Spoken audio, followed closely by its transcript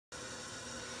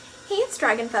Hey, it's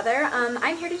Dragon Feather.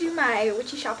 I'm here to do my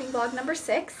witchy shopping vlog number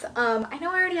 6. I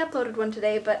know I already uploaded one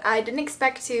today, but I didn't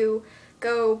expect to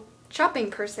go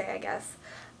shopping per se, I guess.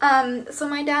 So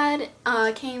my dad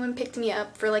came and picked me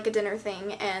up for like a dinner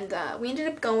thing, and we ended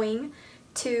up going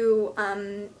to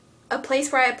a place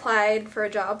where I applied for a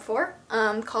job for,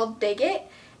 called Dig It,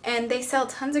 and they sell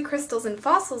tons of crystals and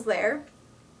fossils there.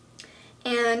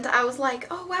 And I was like,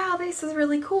 oh wow, this is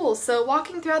really cool. So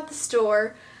walking throughout the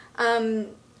store,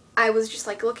 I was just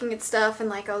like looking at stuff, and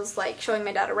like I was like showing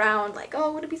my dad around, like,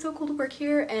 oh, would it be so cool to work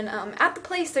here? And at the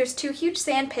place there's 2 huge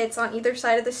sand pits on either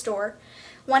side of the store.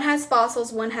 One has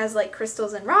fossils, one has like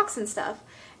crystals and rocks and stuff.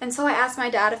 And so I asked my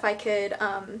dad if I could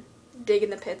dig in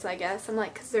the pits, I guess. I'm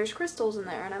like, because there's crystals in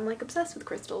there and I'm like obsessed with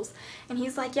crystals. And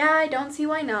he's like, yeah, I don't see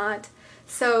why not.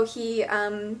 So he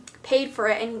paid for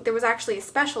it, and there was actually a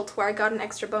special to where I got an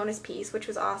extra bonus piece, which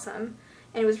was awesome.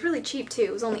 And it was really cheap too.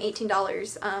 It was only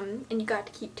 $18, and you got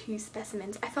to keep 2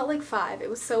 specimens. I felt like 5. It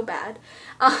was so bad.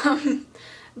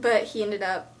 But he ended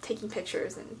up taking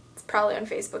pictures, and it's probably on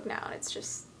Facebook now, and it's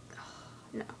just, oh,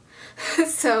 no.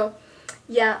 So,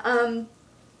 yeah,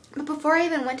 but before I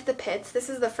even went to the pits, this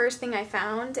is the first thing I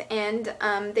found, and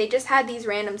they just had these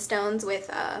random stones with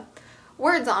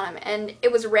words on them, and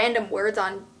it was random words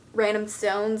on random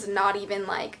stones, not even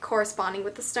like corresponding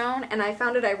with the stone. And I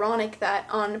found it ironic that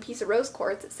on a piece of rose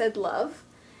quartz it said love.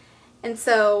 And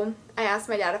so I asked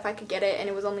my dad if I could get it, and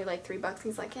it was only like $3.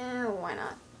 He's like, eh, why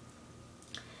not?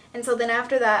 And so then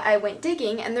after that I went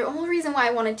digging, and the only reason why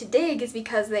I wanted to dig is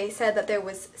because they said that there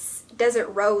was desert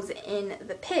rose in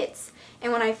the pits.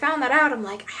 And when I found that out, I'm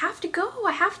like, I have to go,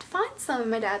 I have to find some.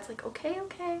 And my dad's like, okay,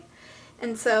 okay.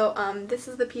 And so this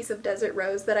is the piece of desert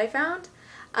rose that I found.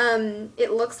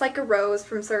 It looks like a rose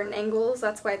from certain angles,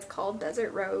 that's why it's called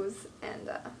desert rose, and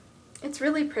it's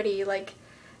really pretty. Like,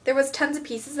 there was tons of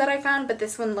pieces that I found, but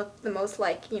this one looked the most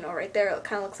like, you know, right there it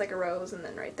kind of looks like a rose, and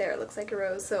then right there it looks like a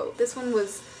rose, so this one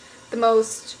was the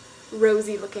most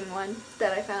rosy looking one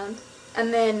that I found.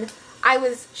 And then I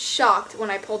was shocked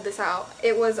when I pulled this out.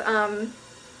 It was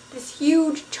this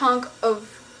huge chunk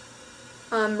of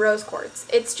rose quartz.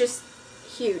 It's just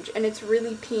huge, and it's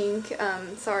really pink.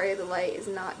 Sorry, the light is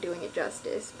not doing it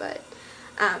justice, but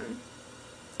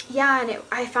yeah, and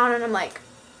I found it, and I'm like,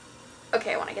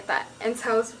 okay, I want to get that. And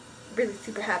so I was really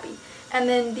super happy. And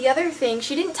then the other thing,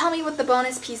 she didn't tell me what the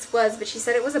bonus piece was, but she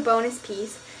said it was a bonus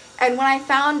piece. And when I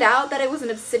found out that it was an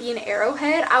obsidian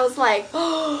arrowhead, I was like,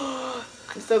 oh,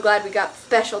 I'm so glad we got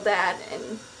special dad.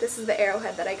 And this is the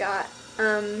arrowhead that I got.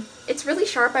 It's really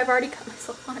sharp. I've already cut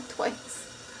myself on it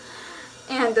twice.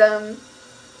 And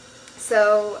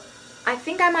so I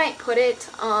think I might put it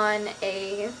on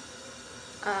a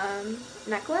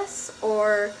necklace,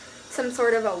 or some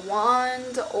sort of a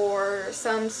wand, or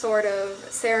some sort of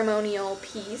ceremonial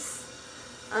piece.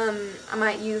 I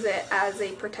might use it as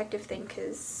a protective thing,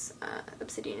 because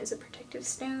obsidian is a protective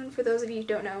stone, for those of you who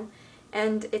don't know.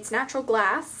 And it's natural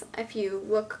glass. If you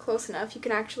look close enough, you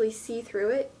can actually see through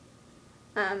it.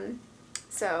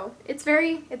 So it's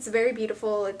very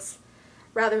beautiful. It's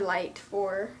rather light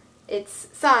for its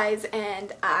size,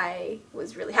 and I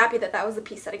was really happy that that was the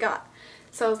piece that I got.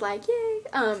 So I was like, yay!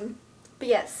 But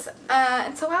yes,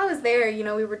 and so while I was there, you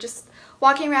know, we were just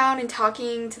walking around and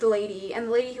talking to the lady, and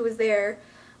the lady who was there,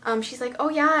 she's like, oh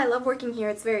yeah, I love working here,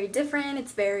 it's very different,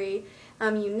 it's very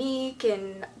unique,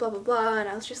 and blah blah blah. And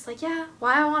I was just like, yeah,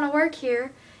 why I want to work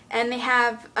here. And they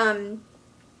have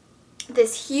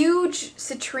this huge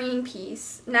citrine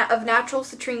piece of natural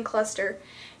citrine cluster,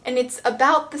 and it's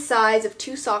about the size of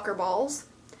 2 soccer balls,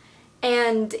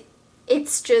 and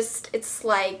it's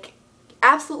like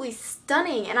absolutely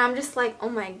stunning. And I'm just like, oh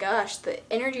my gosh, the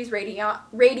energy's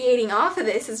radiating off of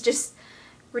this is just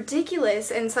ridiculous.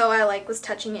 And so I like was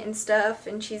touching it and stuff,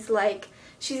 and she's like,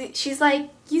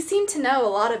 you seem to know a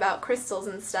lot about crystals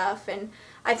and stuff. And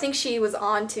I think she was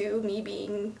on to me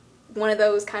being one of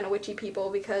those kind of witchy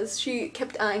people, because she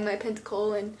kept eyeing my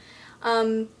pentacle, and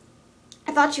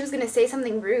I thought she was going to say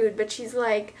something rude, but she's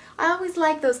like, I always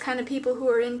like those kind of people who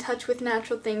are in touch with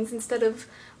natural things instead of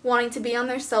wanting to be on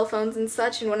their cell phones and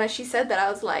such. And when she said that,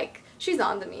 I was like, she's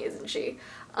on to me, isn't she?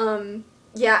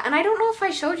 Yeah, and I don't know if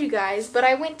I showed you guys, but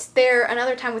I went there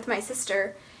another time with my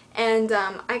sister, and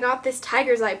I got this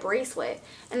tiger's eye bracelet,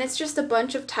 and it's just a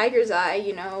bunch of tiger's eye,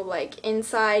 you know, like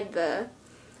inside the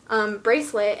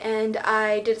bracelet, and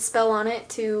I did a spell on it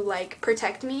to like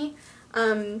protect me,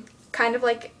 kind of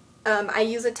like I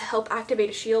use it to help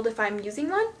activate a shield if I'm using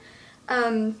one,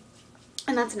 and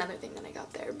that's another thing that I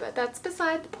got there, but that's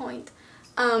beside the point.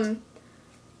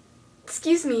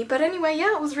 Excuse me, but anyway,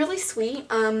 yeah, it was really sweet.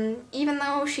 Even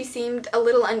though she seemed a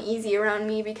little uneasy around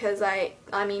me because I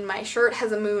mean, my shirt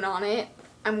has a moon on it.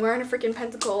 I'm wearing a freaking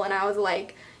pentacle, and I was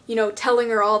like, you know, telling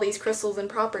her all these crystals and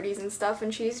properties and stuff,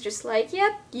 and she's just like,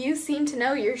 yep, you seem to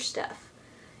know your stuff.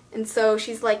 And so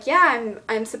she's like, yeah,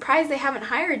 I'm surprised they haven't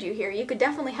hired you here. You could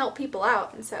definitely help people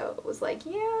out. And so it was like,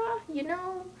 yeah, you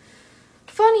know,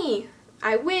 funny.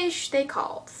 I wish they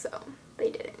called, so they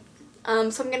didn't.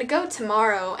 So I'm going to go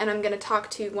tomorrow, and I'm going to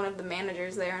talk to one of the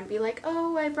managers there and be like,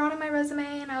 oh, I brought in my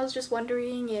resume, and I was just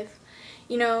wondering if,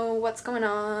 you know, what's going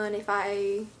on,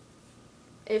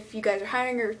 if you guys are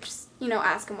hiring, or just, you know,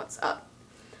 ask them what's up.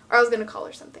 Or I was going to call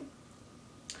or something.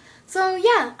 So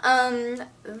yeah,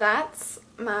 that's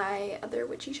my other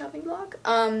witchy shopping vlog.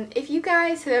 If you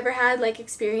guys have ever had like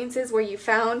experiences where you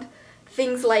found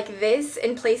things like this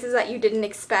in places that you didn't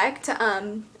expect,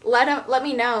 let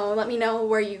me know. Let me know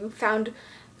where you found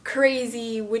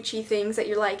crazy witchy things that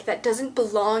you're like, that doesn't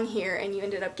belong here, and you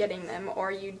ended up getting them,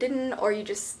 or you didn't, or you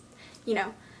just, you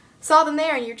know, saw them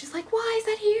there and you're just like, why is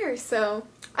that here? So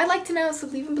I'd like to know, so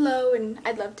leave them below and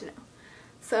I'd love to know.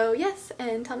 So yes, and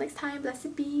until next time,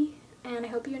 blessed be, and I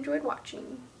hope you enjoyed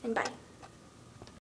watching, and bye.